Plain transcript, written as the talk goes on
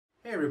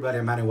Hey everybody,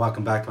 I'm Matt and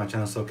welcome back to my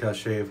channel SoCal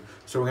Shave.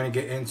 So we're going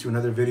to get into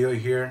another video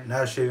here,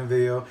 not a shaving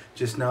video.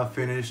 Just now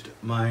finished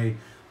my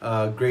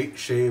great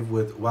shave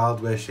with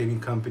Wild West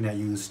Shaving Company. I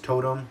used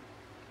Totem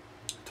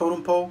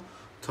pole?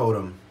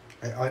 Totem.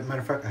 Matter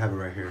of fact, I have it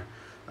right here.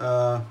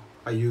 I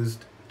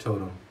used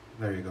Totem.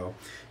 There you go.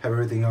 Have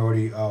everything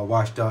already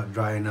washed out,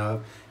 drying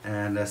up,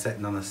 and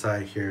setting on the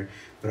side here.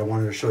 But I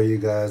wanted to show you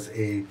guys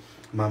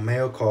my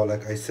mail call,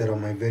 like I said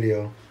on my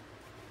video.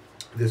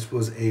 This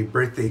was a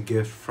birthday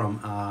gift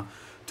from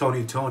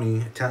Tony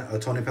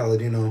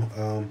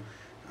Palladino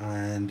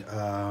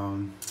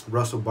and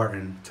Russell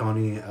Barton.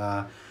 Tony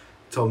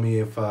told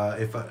me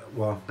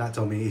well, not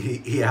told me,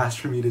 he asked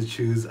for me to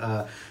choose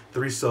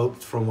 3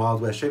 soaps from Wild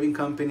West Shaving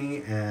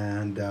Company,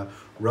 and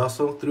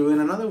Russell threw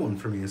in another one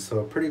for me.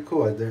 So pretty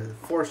cool. There are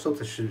 4 soaps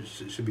that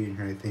should be in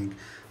here, I think.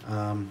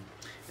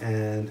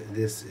 And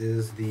this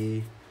is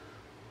the,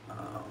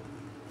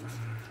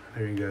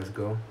 there you guys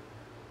go.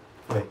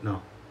 Wait,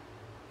 no.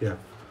 Yeah,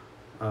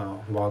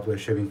 Wild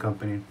West Shaving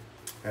Company,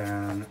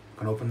 and I'm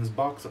gonna open this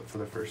box up for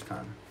the first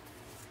time.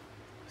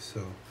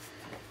 So,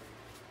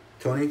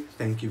 Tony,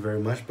 thank you very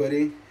much,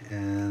 buddy,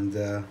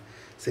 and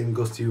same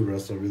goes to you,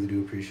 Russell. Really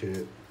do appreciate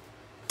it.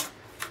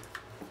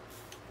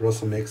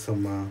 Russell makes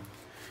some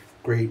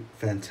great,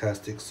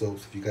 fantastic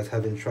soaps. If you guys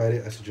haven't tried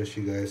it, I suggest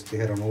you guys to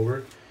head on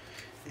over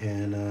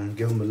and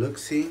give them a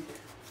look-see.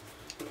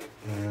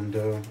 And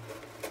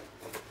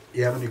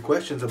you have any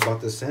questions about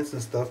the scents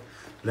and stuff,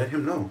 let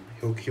him know.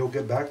 He'll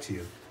get back to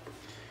you.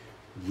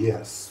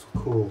 Yes,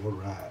 cool. All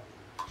right.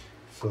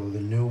 So the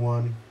new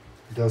one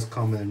does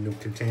come in new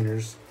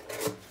containers,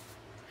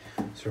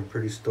 so I'm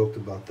pretty stoked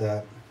about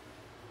that.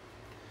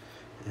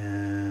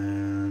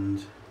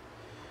 And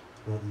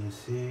let me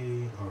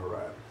see. All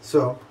right.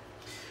 So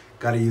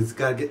you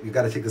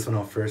gotta take this one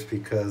out first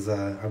because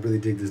I really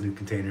dig this new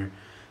container.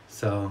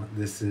 So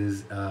this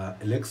is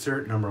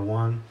Elixir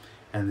 #1,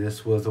 and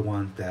this was the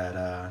one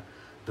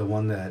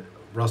that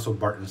Russell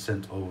Barton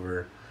sent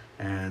over,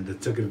 and they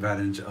took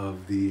advantage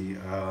of the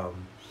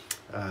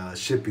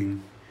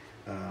shipping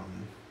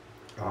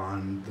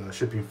on the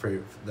shipping freight,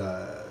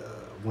 the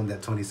one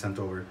that Tony sent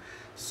over.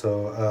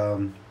 So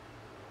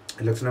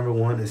Elixir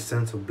 #1 is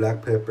scents of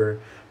black pepper,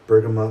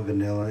 bergamot,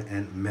 vanilla,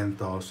 and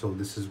menthol. So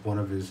this is one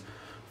of his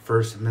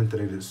first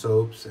mentholated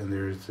soaps, and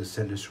there's the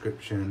scent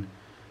description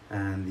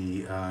and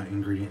the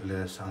ingredient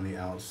list on the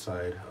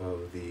outside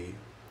of the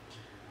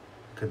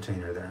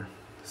container there.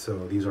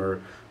 So these are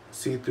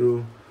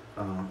see-through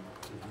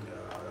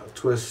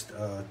twist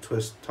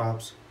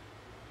tops.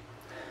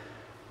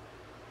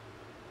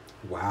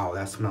 Wow,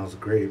 that smells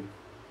great.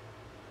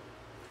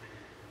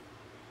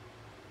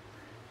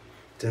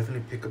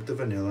 Definitely pick up the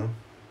vanilla.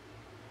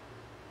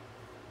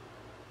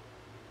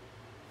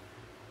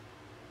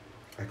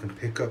 I can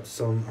pick up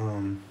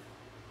some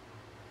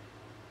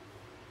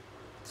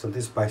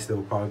something spicy. That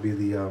will probably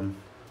be the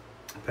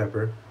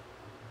pepper.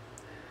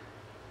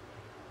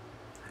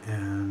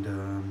 And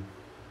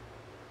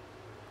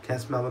can't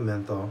smell the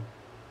menthol,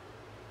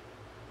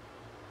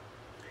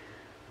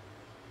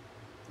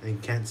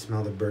 and can't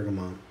smell the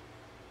bergamot,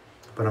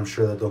 but I'm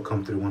sure that they'll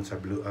come through once I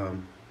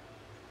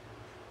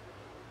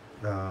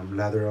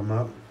lather them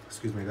up.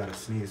 Excuse me, I gotta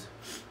sneeze.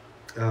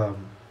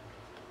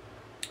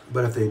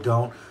 But if they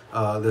don't,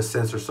 the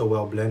scents are so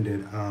well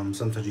blended,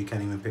 sometimes you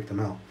can't even pick them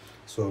out.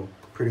 So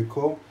pretty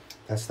cool.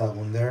 That's that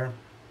one there.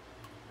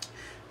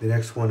 The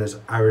next one is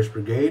Irish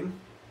Brigade.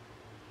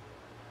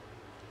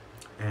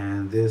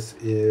 And this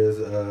is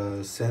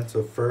scents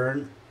of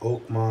fern,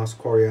 oak moss,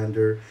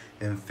 coriander,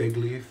 and fig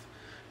leaf.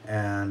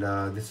 And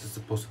this is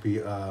supposed to be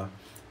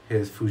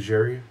his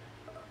fougere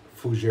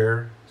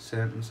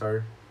scent. I'm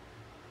sorry,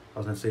 I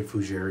was gonna say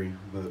fougere,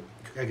 but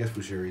I guess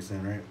fougere is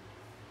then, right?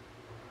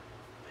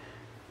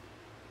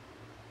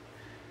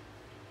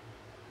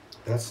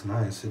 That's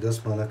nice. It does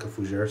smell like a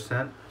fougere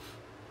scent.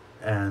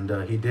 And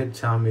he did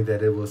tell me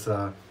that it was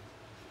it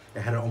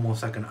had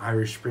almost like an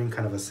Irish Spring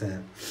kind of a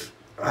scent.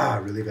 I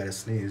really gotta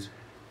sneeze.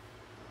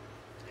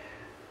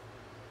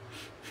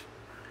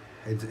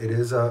 It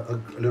is a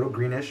little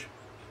greenish,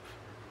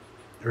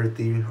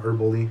 earthy,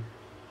 herbally,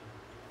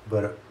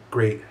 but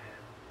great.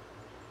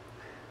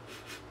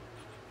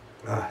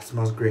 It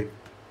smells great.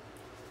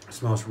 It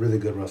smells really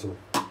good, Russell.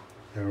 All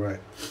right.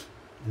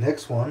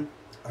 Next one,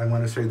 I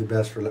want to show you the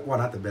best for, well,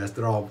 not the best.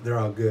 They're all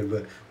good,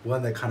 but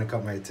one that kind of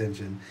caught my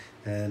attention,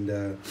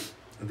 and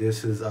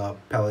this is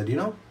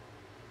Palladino.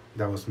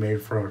 That was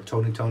made for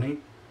Tony.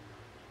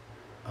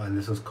 And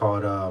this was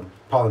called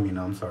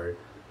Palladino. I'm sorry,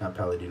 not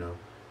Palladino.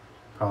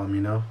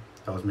 Palladino.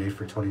 That was made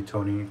for Tony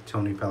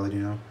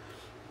Palladino.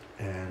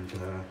 And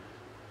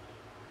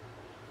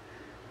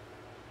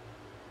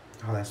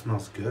oh, that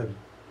smells good.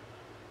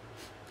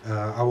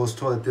 I was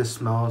told that this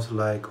smells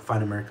like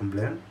Fine American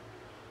Blend,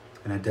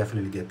 and I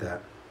definitely get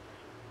that.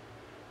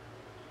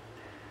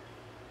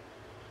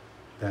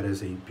 That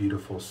is a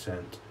beautiful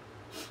scent.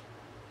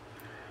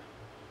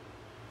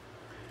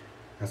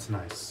 That's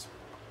nice.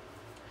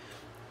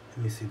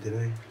 Let me see, did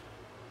I?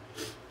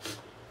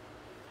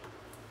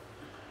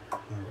 All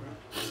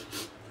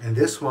right. And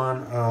this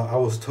one, I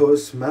was told it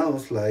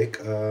smells like,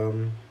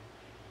 well,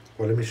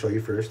 let me show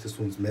you first. This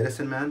one's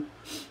Medicine Man.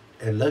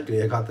 And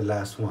luckily, I got the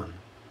last one.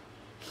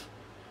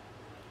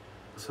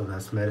 So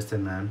that's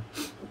Medicine Man.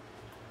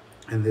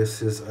 And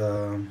this is,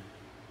 it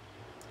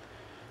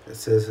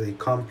says a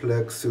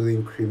complex,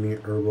 soothing, creamy,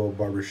 herbal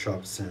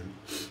barbershop scent.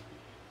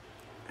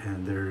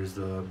 And there's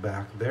the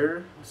back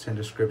there. Scent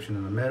description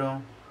in the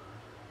middle.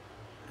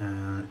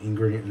 And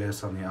ingredient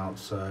list on the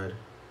outside.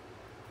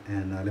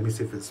 And let me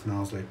see if it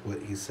smells like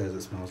what he says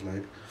it smells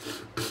like.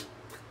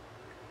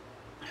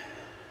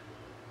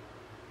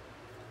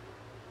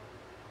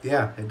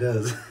 Yeah, it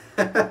does.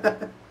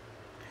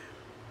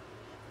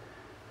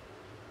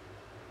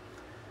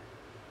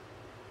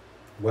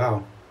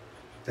 Wow,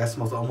 that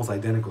smells almost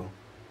identical.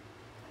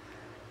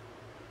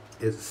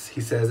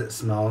 He says it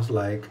smells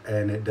like,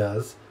 and it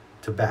does,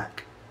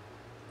 tobacco.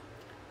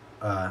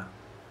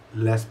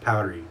 Less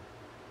powdery.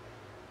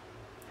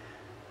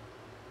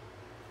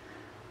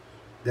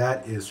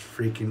 That is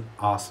freaking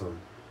awesome.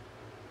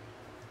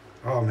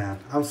 Oh man,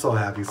 I'm so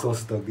happy, so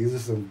stoked. These are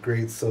some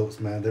great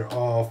soaps, man. They're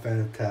all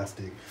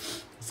fantastic.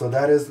 So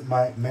that is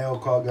my mail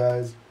call,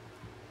 guys.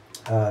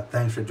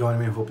 Thanks for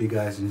joining me. I hope you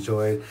guys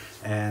enjoyed,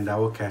 and I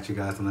will catch you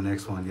guys on the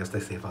next one. Y'all stay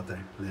safe out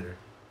there. Later.